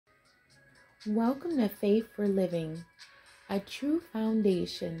Welcome to Faith for Living, a true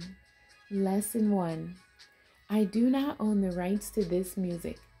foundation. Lesson 1. I do not own the rights to this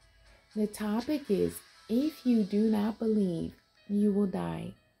music. The topic is, if you do not believe, you will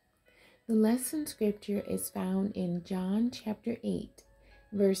die. The lesson scripture is found in John chapter 8,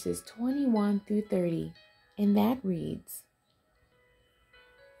 verses 21 through 30, and that reads,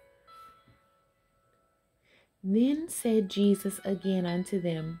 Then said Jesus again unto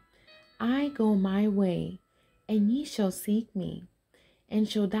them, I go my way, and ye shall seek me, and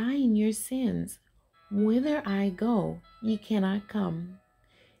shall die in your sins. Whither I go, ye cannot come.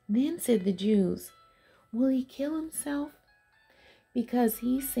 Then said the Jews, Will he kill himself? Because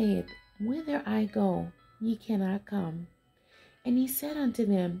he saith, Whither I go, ye cannot come. And he said unto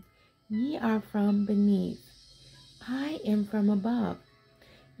them, Ye are from beneath, I am from above.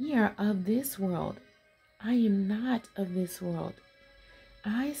 Ye are of this world, I am not of this world.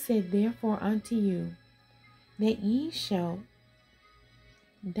 I said therefore unto you, that ye shall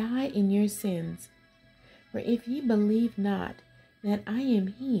die in your sins. For if ye believe not that I am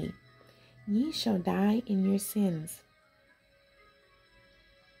he, ye shall die in your sins.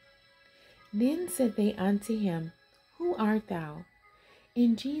 Then said they unto him, Who art thou?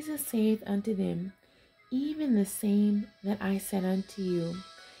 And Jesus saith unto them, Even the same that I said unto you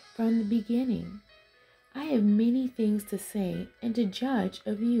from the beginning. I have many things to say and to judge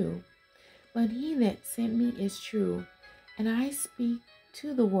of you, but he that sent me is true, and I speak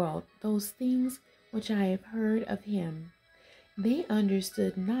to the world those things which I have heard of him. They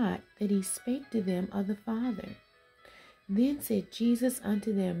understood not that he spake to them of the Father. Then said Jesus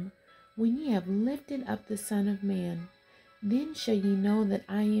unto them, When ye have lifted up the Son of Man, then shall ye know that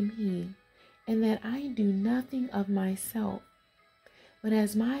I am he, and that I do nothing of myself, but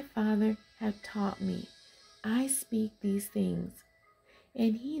as my Father hath taught me, I speak these things.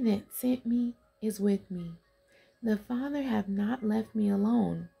 And he that sent me is with me. The Father hath not left me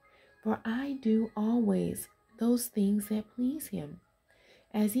alone, for I do always those things that please him.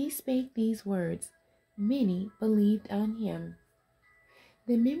 As he spake these words, many believed on him.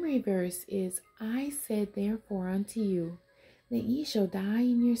 The memory verse is, I said therefore unto you, that ye shall die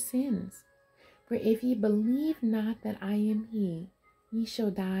in your sins. For if ye believe not that I am he, ye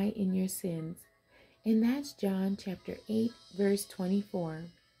shall die in your sins. And that's John chapter 8, verse 24.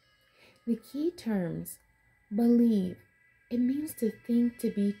 The key terms: believe. It means to think to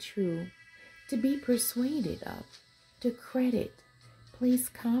be true, to be persuaded of, to credit, place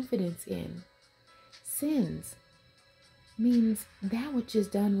confidence in. Sins means that which is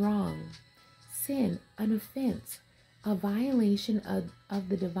done wrong. Sin, an offense, a violation of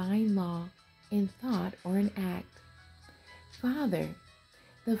the divine law in thought or an act. Father,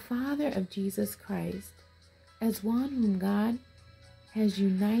 the Father of Jesus Christ, as one whom God has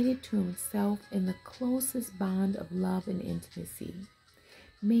united to himself in the closest bond of love and intimacy,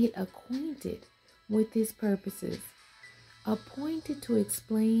 made acquainted with his purposes, appointed to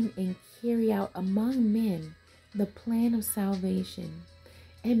explain and carry out among men the plan of salvation,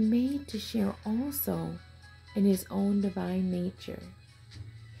 and made to share also in his own divine nature.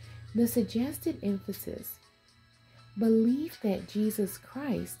 The suggested emphasis: belief that Jesus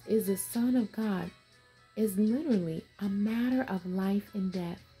Christ is the Son of God, is literally a matter of life and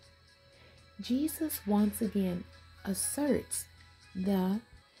death. Jesus once again asserts the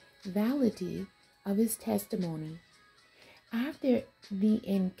validity of his testimony. After the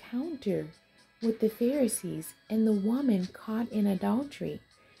encounter with the Pharisees and the woman caught in adultery,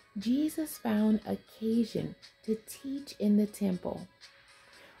 Jesus found occasion to teach in the temple.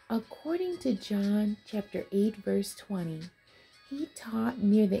 According to John chapter 8, verse 20, he taught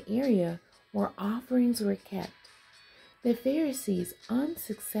near the area where offerings were kept. The Pharisees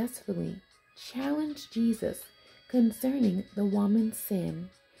unsuccessfully challenged Jesus concerning the woman's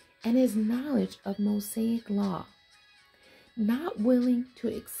sin and his knowledge of Mosaic law. Not willing to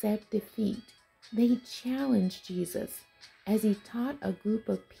accept defeat, they challenged Jesus as he taught a group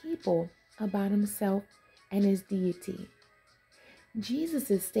of people about himself and his deity.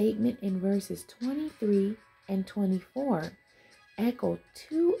 Jesus' statement in verses 23 and 24 echo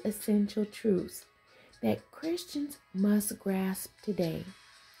two essential truths that Christians must grasp today.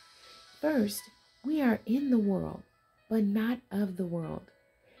 First, we are in the world, but not of the world.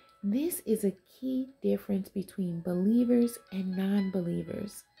 This is a key difference between believers and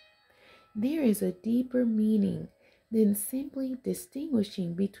non-believers. There is a deeper meaning than simply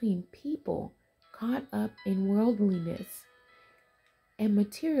distinguishing between people caught up in worldliness and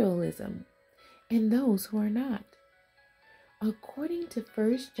materialism and those who are not. According to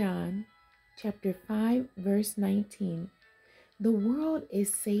 1 John chapter 5, verse 19, The world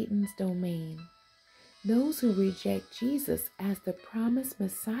is Satan's domain. Those who reject Jesus as the promised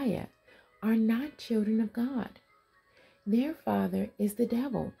Messiah are not children of God. Their father is the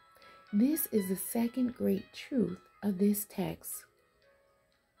devil. This is the second great truth of this text.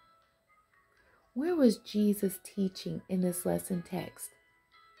 Where was Jesus teaching in this lesson text?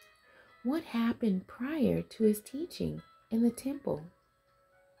 What happened prior to his teaching in the temple?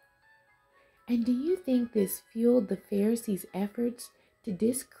 And do you think this fueled the Pharisees' efforts to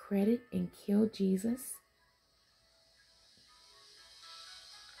discredit and kill Jesus?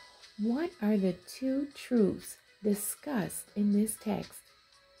 What are the two truths discussed in this text?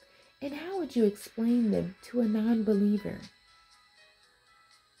 And how would you explain them to a non-believer?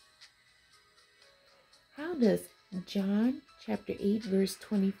 How does John chapter 8 verse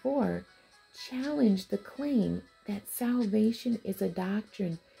 24 challenge the claim that salvation is a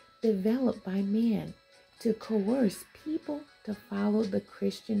doctrine developed by man to coerce people to follow the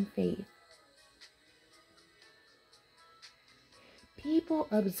Christian faith? People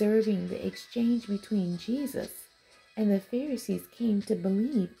observing the exchange between Jesus and the Pharisees came to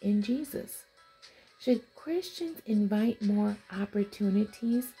believe in Jesus. Should Christians invite more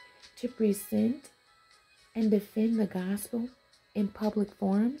opportunities to present and defend the gospel in public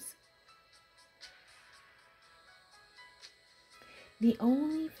forums? The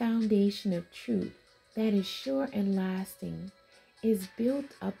only foundation of truth that is sure and lasting is built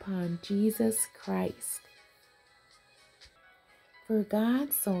upon Jesus Christ. For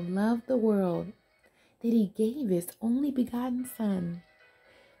God so loved the world that he gave his only begotten Son,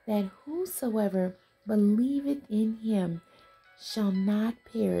 that whosoever believeth in him shall not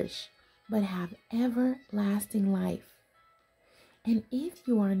perish, but have everlasting life. And if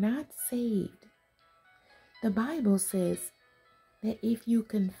you are not saved, the Bible says that if you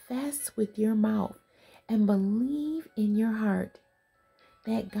confess with your mouth and believe in your heart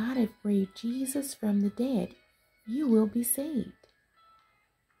that God hath raised Jesus from the dead, you will be saved.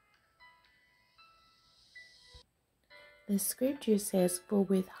 The scripture says, for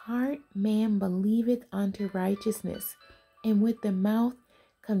with heart man believeth unto righteousness, and with the mouth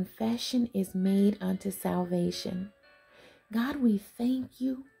confession is made unto salvation. God, we thank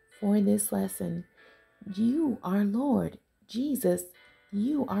you for this lesson. You are Lord. Jesus,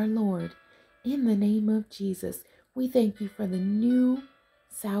 you are Lord. In the name of Jesus, we thank you for the new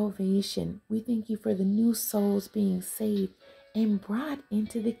salvation. We thank you for the new souls being saved and brought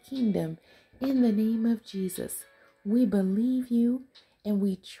into the kingdom. In the name of Jesus, we believe you and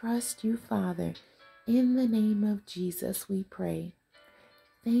we trust you, Father. In the name of Jesus, we pray.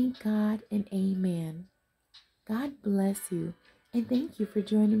 Thank God and amen. God bless you, and thank you for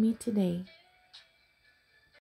joining me today.